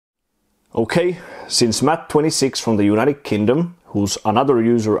Okay, since Matt26 from the United Kingdom, who's another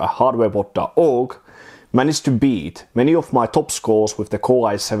user at HWBOT.org, managed to beat many of my top scores with the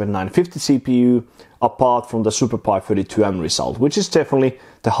Core i7-950 CPU, apart from the SuperPi 32M result, which is definitely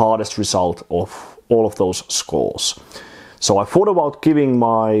the hardest result of all of those scores. So I thought about giving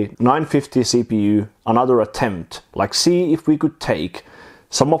my 950 CPU another attempt, like see if we could take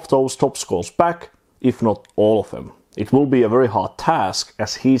some of those top scores back, if not all of them. It will be a very hard task,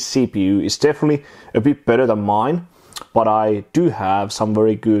 as his CPU is definitely a bit better than mine, but I do have some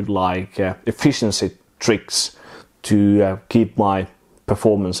very good efficiency tricks to keep my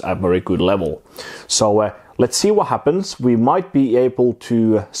performance at a very good level. So let's see what happens. We might be able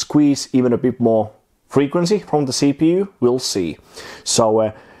to squeeze even a bit more frequency from the CPU, we'll see.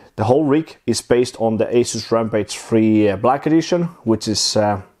 So the whole rig is based on the Asus Rampage 3 Black Edition, which is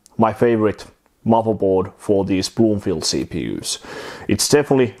my favorite motherboard for these Bloomfield CPUs. It's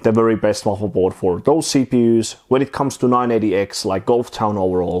definitely the very best motherboard for those CPUs. When it comes to 980X, like Golf Town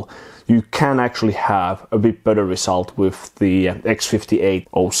overall, you can actually have a bit better result with the X58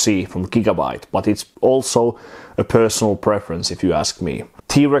 OC from Gigabyte, but it's also a personal preference if you ask me.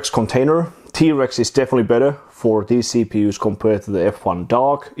 T-Rex container. T-Rex is definitely better for these CPUs compared to the F1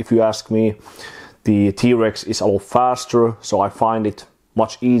 Dark. If you ask me, the T-Rex is a lot faster, so I find it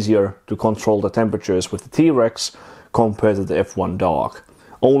much easier to control the temperatures with the T-Rex compared to the F1 Dark.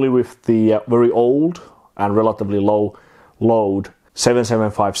 Only with the very old and relatively low load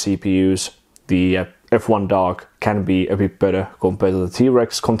 775 CPUs, the F1 Dark can be a bit better compared to the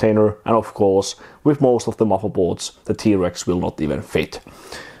T-Rex container, and of course with most of the motherboards the T-Rex will not even fit.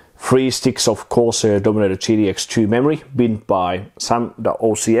 3 sticks of Corsair Dominator GTX2 memory binned by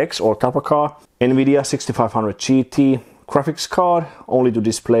Sam.OCX or Tapacar, NVIDIA 6500 GT graphics card, only to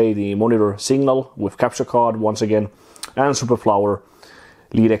display the monitor signal with capture card once again, and Superflower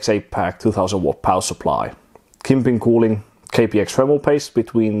LEAD X8 pack 2000 watt power supply. Kimping cooling KPX thermal paste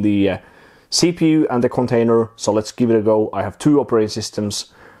between the CPU and the container, so let's give it a go. I have 2 operating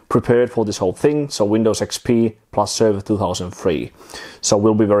systems prepared for this whole thing, so Windows XP plus Server 2003. So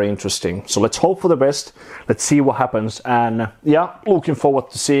will be very interesting. So let's hope for the best, let's see what happens, and yeah, looking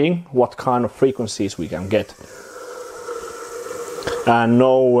forward to seeing what kind of frequencies we can get. And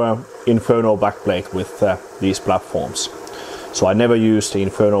no Inferno backplate with these platforms. So I never used the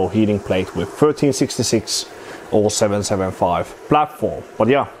Inferno heating plate with 1366 or 775 platform. But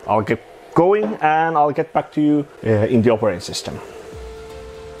yeah, I'll get going and I'll get back to you in the operating system.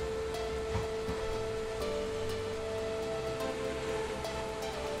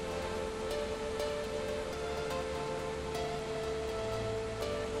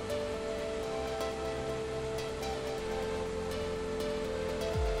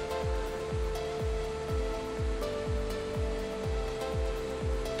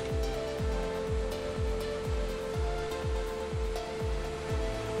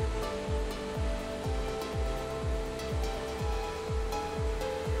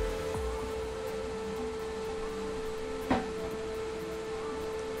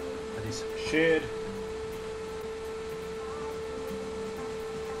 Shared.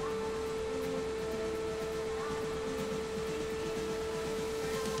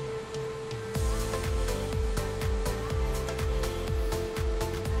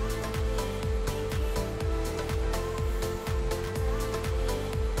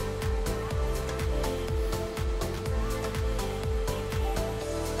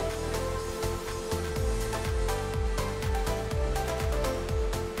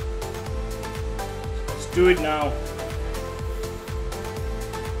 Do it now.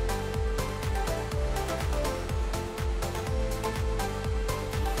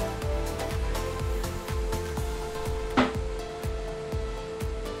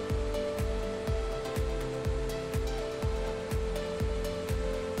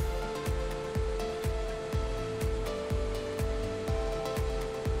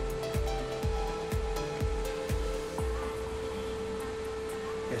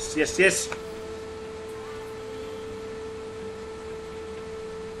 Yes, yes, yes.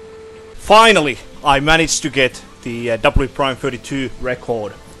 Finally, I managed to get the W'32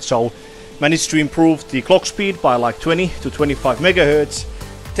 record. So, managed to improve the clock speed by like 20 to 25 megahertz.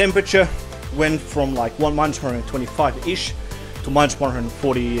 Temperature went from like -125-ish to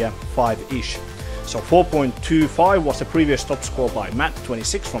 -145-ish. So 4.25 was the previous top score by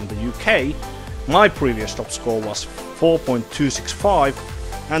Matt26 from the UK. My previous top score was 4.265,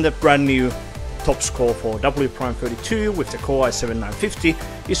 and the brand new top score for W'32 with the Core i7-950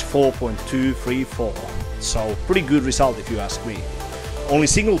 is 4.234. So pretty good result if you ask me. Only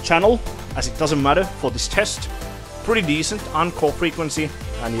single channel, as it doesn't matter for this test. Pretty decent on-core frequency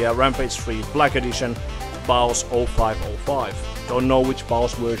and yeah, Rampage 3 Black Edition, BIOS 0505. Don't know which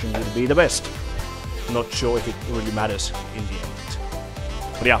BIOS version will be the best. Not sure if it really matters in the end.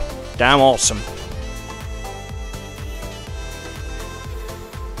 But yeah, damn awesome.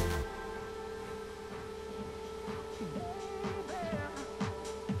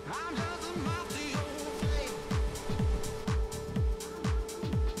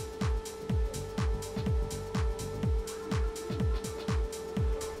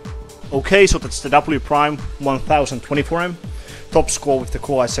 Okay, so that's the W Prime 1024M. Top score with the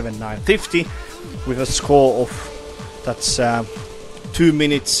Core i7 950 with a score of, that's 2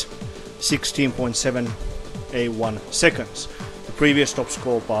 minutes 16.781 seconds. The previous top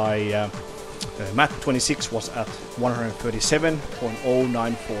score by MAT26 was at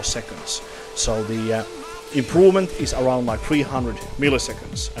 137.094 seconds. So the improvement is around like 300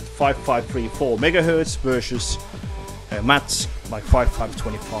 milliseconds at 5534 megahertz versus MAT's like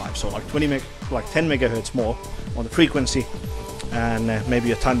 5525, so like 10 megahertz more on the frequency and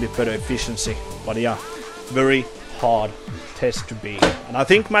maybe a tiny bit better efficiency. But yeah, very hard test to beat. And I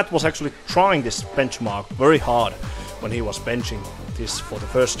think Matt was actually trying this benchmark very hard when he was benching this for the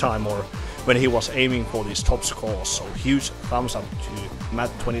first time, or when he was aiming for these top scores. So huge thumbs up to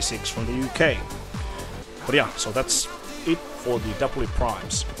Matt26 from the UK. But yeah, so that's it for the W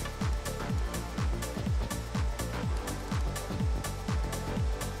Primes.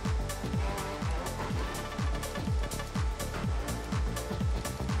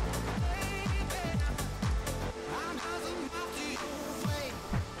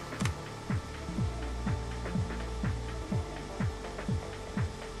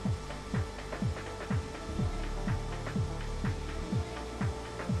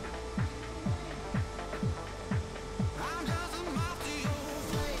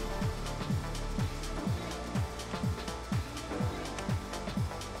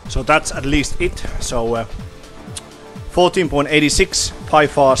 So that's at least it. So 14.86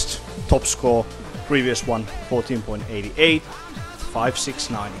 PyFast top score, previous one 14.88,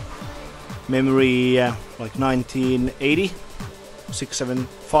 569. Memory like 1980,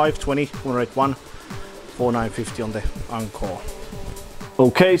 675, 20, 181, 4950 on the Encore.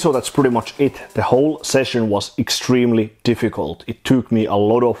 Okay, so that's pretty much it. The whole session was extremely difficult. It took me a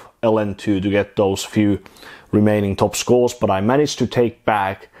lot of LN2 to get those few remaining top scores, but I managed to take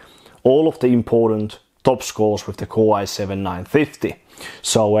back all of the important top scores with the Core i7 950.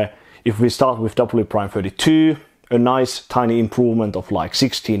 So if we start with W Prime 32, a nice tiny improvement of like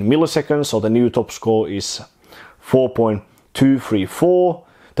 16 milliseconds. So the new top score is 4.234.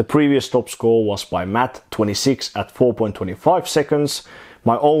 The previous top score was by Matt26 at 4.25 seconds.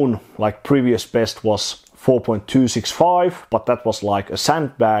 My own like previous best was 4.265, but that was like a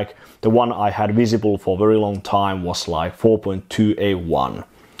sandbag. The one I had visible for a very long time was like 4.281.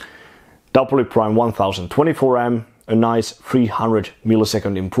 W Prime 1024M, a nice 300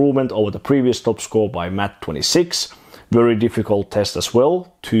 millisecond improvement over the previous top score by Matt26. Very difficult test as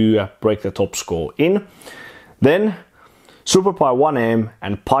well to break the top score in. Then SuperPi 1M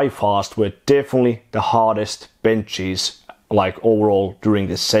and PyFast were definitely the hardest benches like overall during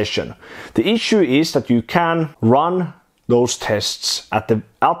this session. The issue is that you can run those tests at the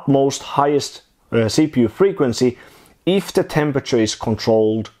utmost highest CPU frequency if the temperature is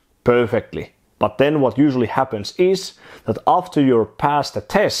controlled perfectly. But then what usually happens is that after you're past the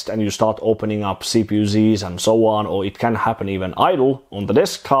test and you start opening up CPU-Zs and so on, or it can happen even idle on the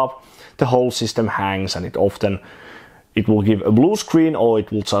desktop, the whole system hangs and it will give a blue screen or it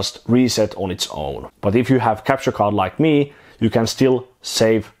will just reset on its own. But if you have capture card like me, you can still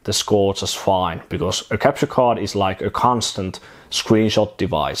save the score just fine, because a capture card is like a constant screenshot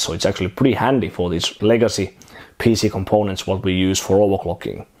device. So it's actually pretty handy for these legacy PC components what we use for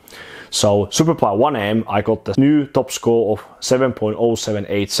overclocking. So SuperPi 1M, I got the new top score of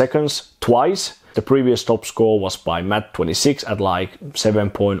 7.078 seconds twice. The previous top score was by Matt26 at like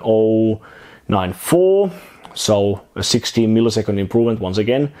 7.094. So a 16 millisecond improvement once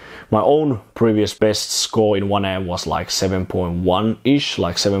again. My own previous best score in 1M was like 7.1-ish,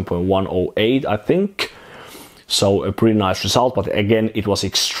 like 7.108 I think. So a pretty nice result, but again it was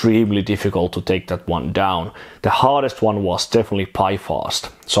extremely difficult to take that one down. The hardest one was definitely PyFast.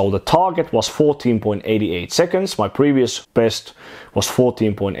 So the target was 14.88 seconds. My previous best was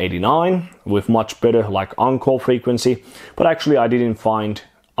 14.89 with much better like Encore frequency, but actually I didn't find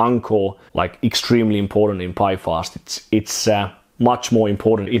Encore like extremely important in PyFast. It's much more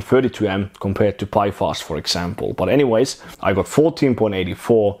important in 32M compared to PyFast, for example. But anyways, I got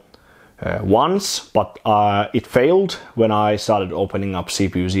 14.84 once, but it failed when I started opening up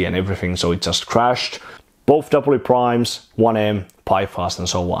CPU-Z and everything, so it just crashed. both W primes, 1M, pi fast and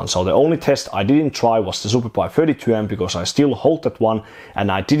so on. So the only test I didn't try was the SuperPi 32M because I still hold that one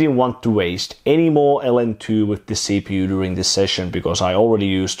and I didn't want to waste any more LN2 with this CPU during this session because I already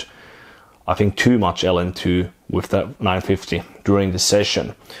used, I think, too much LN2 with the 950 during this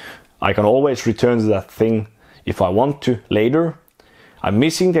session. I can always return to that thing if I want to later. I'm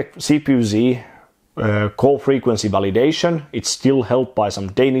missing the CPU-Z core frequency validation. It's still held by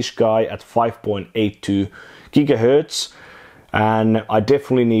some Danish guy at 5.82 gigahertz, and I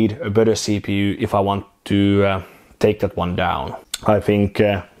definitely need a better CPU if I want to take that one down. I think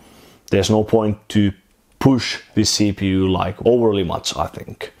there's no point to push this CPU like overly much, I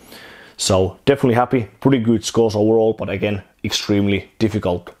think. So definitely happy, pretty good scores overall, but again, extremely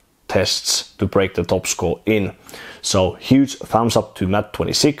difficult tests to break the top score in. So huge thumbs up to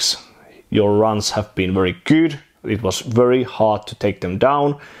Matt26. Your runs have been very good. It was very hard to take them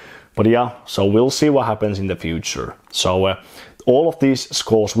down, but yeah, so we'll see what happens in the future. So all of these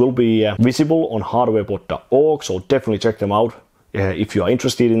scores will be visible on HWBOT.org, so definitely check them out if you are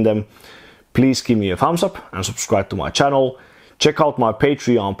interested in them. Please give me a thumbs up and subscribe to my channel. Check out my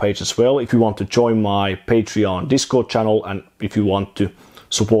Patreon page as well if you want to join my Patreon Discord channel and if you want to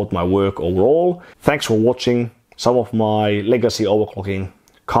support my work overall. Thanks for watching some of my legacy overclocking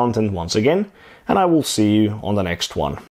content once again, and I will see you on the next one.